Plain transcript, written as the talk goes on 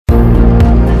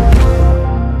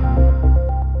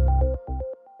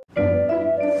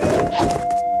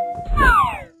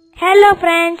Hello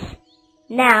friends,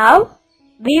 now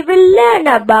we will learn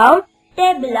about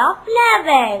table of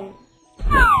 11.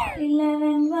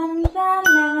 11 ones are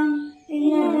 11,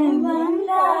 11 ones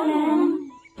are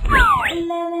 11,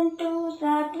 11 twos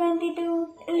are 22,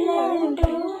 11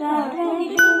 twos are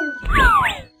 22,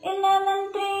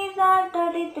 11 threes are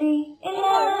 33,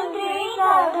 11 threes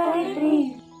are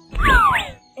 33,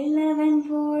 11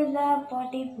 fours are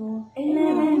 44,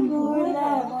 11 fours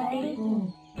are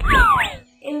 44,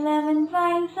 11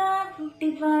 fives are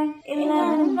 55,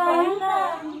 11 fives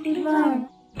are 55,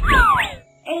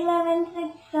 11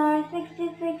 sixes are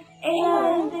 66,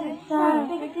 11 sixes are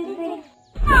 66,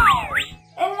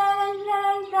 11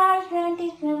 sevens are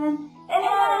 77,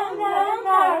 11 sevens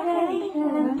are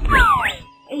 77,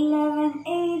 11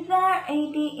 eights are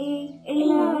 88,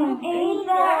 11 eights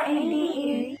are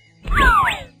 88,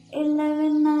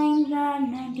 11 nines are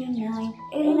 99,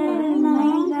 11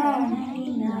 nines are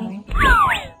 99,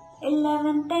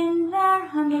 11 tens are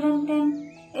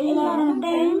 110, 11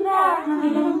 tens are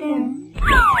 110,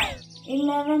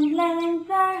 11 elevens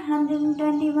are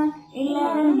 121,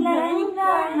 11 elevens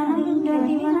are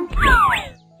 121,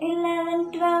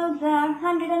 11 twelves are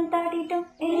 132,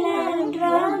 11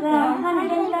 twelves are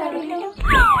 132,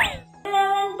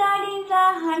 11 thirties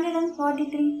are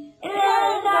 143,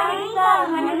 11 thirties are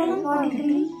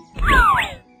 143,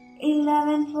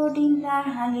 11 14s are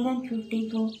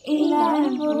 154,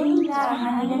 11 14s are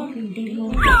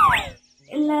 154,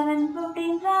 11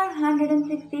 15s are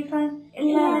 165,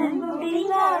 11 15s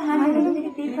are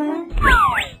 165,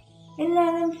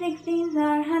 11 16s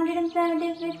are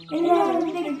 176, 11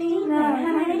 16s are 176, 11 17s are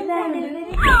 187,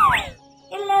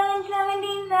 11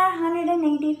 17s are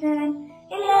 187,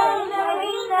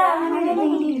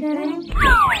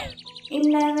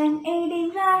 11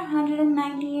 18s are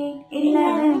 198,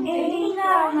 11 18s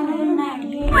are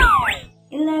 198,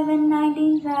 11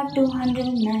 19s are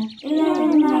 209,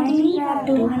 11 19s are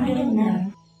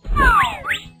 209,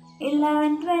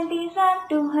 11 20s are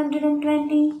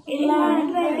 220,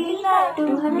 11 20s are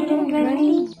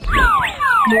 220,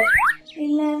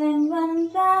 11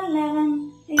 ones are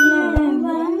 11, 11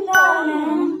 ones are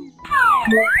 11,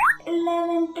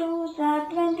 11 twos are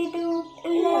 22,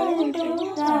 11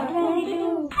 twos are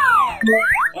 22,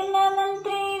 11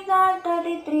 threes are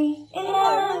 33,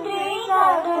 11 threes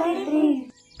are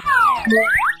 33,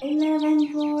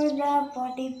 11 fours are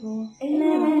 44,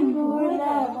 11 fours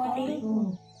are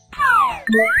 44,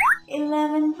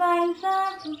 11 fives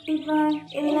are 55,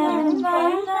 11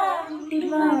 fives are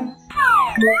 55,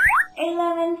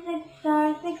 11 sixes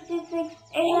are 66,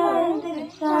 11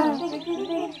 sixes are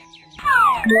 66,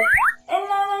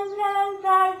 11 sevens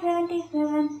are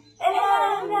 77,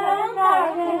 11 sevens are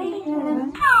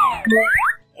 77,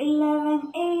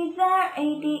 11 eights are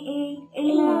 88,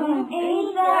 11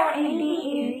 eights are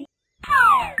 88,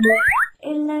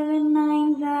 11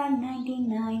 nines are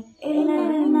 99,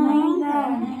 11 nines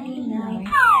are 99,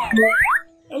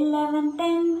 11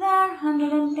 tens are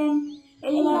 110,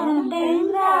 11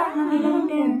 tens are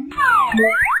 110,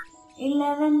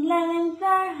 11 elevens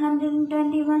are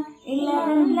 121,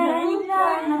 11 elevens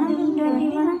are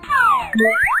 121,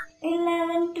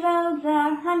 11 twelves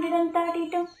are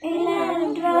 132,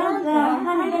 11 twelves are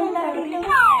 132,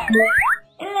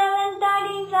 11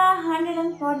 thirties are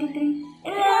 143,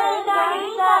 11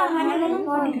 thirties are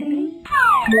 143,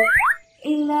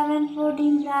 11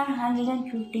 14s are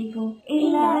 154,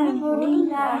 11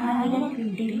 14s are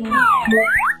 154,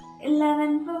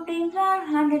 11 15s are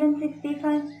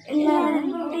 165,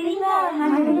 11 15s are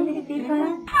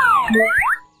 165,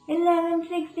 11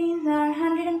 16s are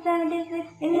 176,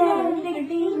 11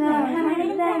 16s are 176, 11 17s are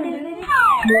 187,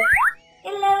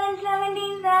 11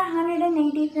 17s are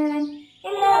 187,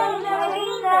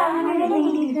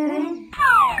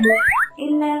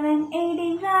 11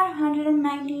 18s are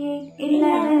 198,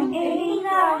 11 18s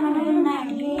are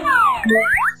 198,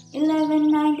 11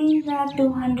 19s are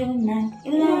 209,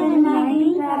 11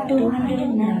 19s are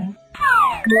 209,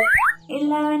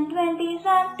 11 20s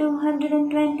are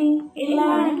 220,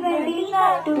 11 20s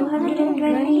are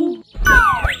 220,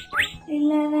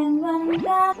 11 ones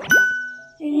are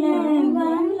 11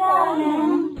 ones are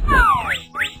 11,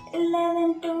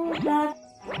 11 twos are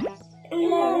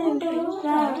 11 twos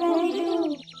are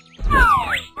 22,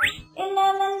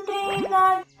 11 threes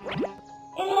are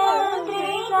 11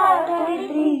 threes are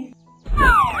 33,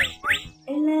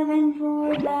 11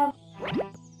 fours are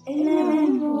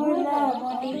 11 fours are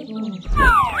 44,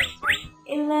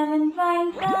 11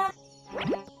 fives are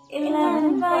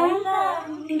 11 fives are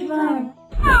 55,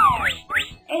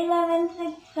 11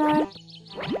 sixes are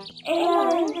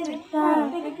 11 sixes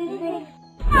are 66,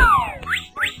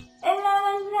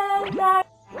 11 sevens are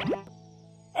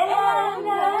 11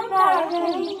 sevens are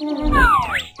 37.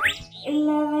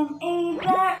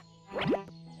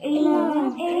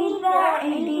 11 eights are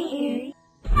 88.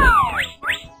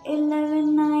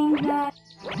 11 nines are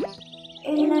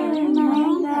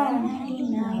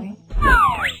 99.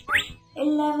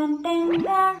 11 tens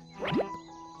are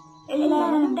 110.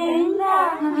 11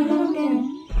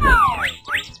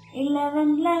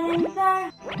 elevens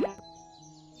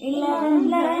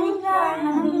are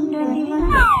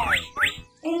 121.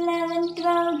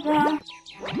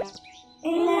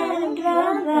 11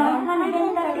 twelves are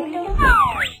 132.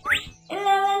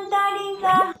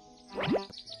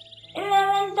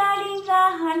 11 thirties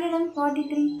are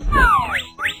 143.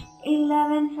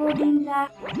 11 14s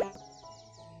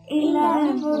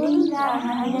are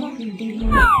 153.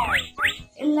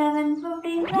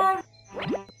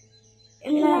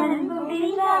 11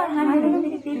 15s are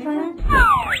 165.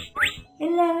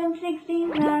 11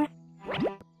 16s are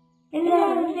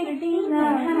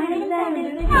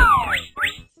 176.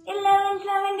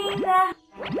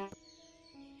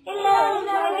 11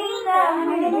 17s are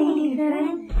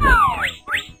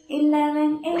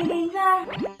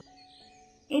 187.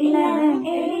 11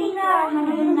 80s are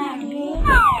 198.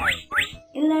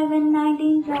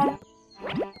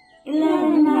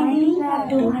 11 19s are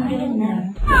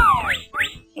 209.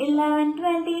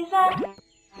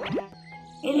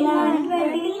 11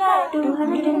 20s are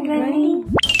 220.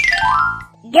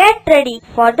 Get ready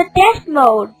for the test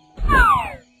mode.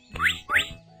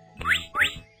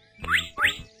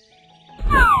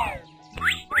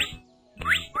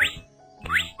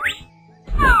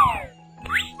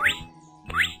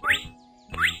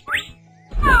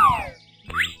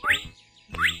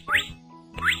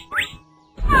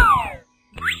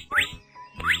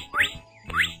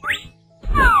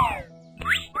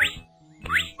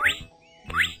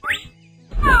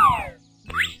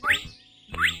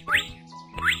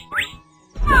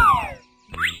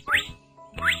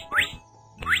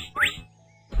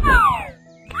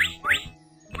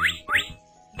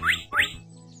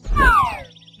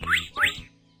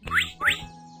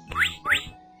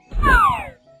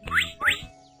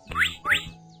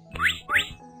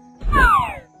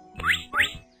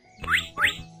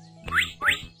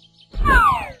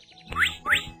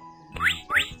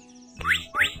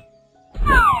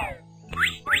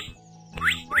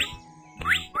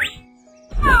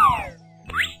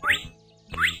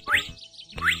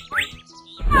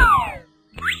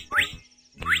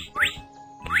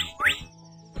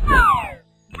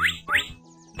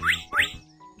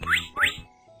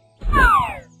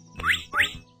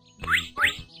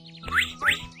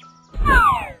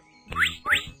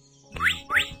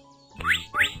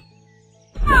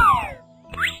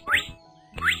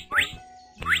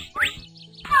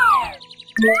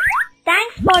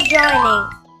 Thanks for joining.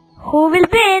 Who will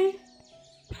win?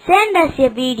 Send us a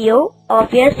video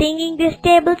of your singing this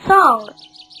table song.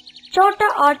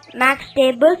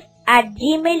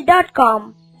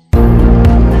 chhotaartmahstables@gmail.com.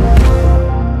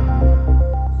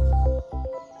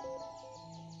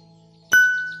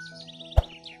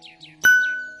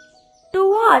 To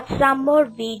watch some more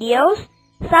videos,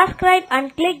 subscribe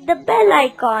and click the bell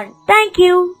icon. Thank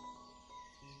you.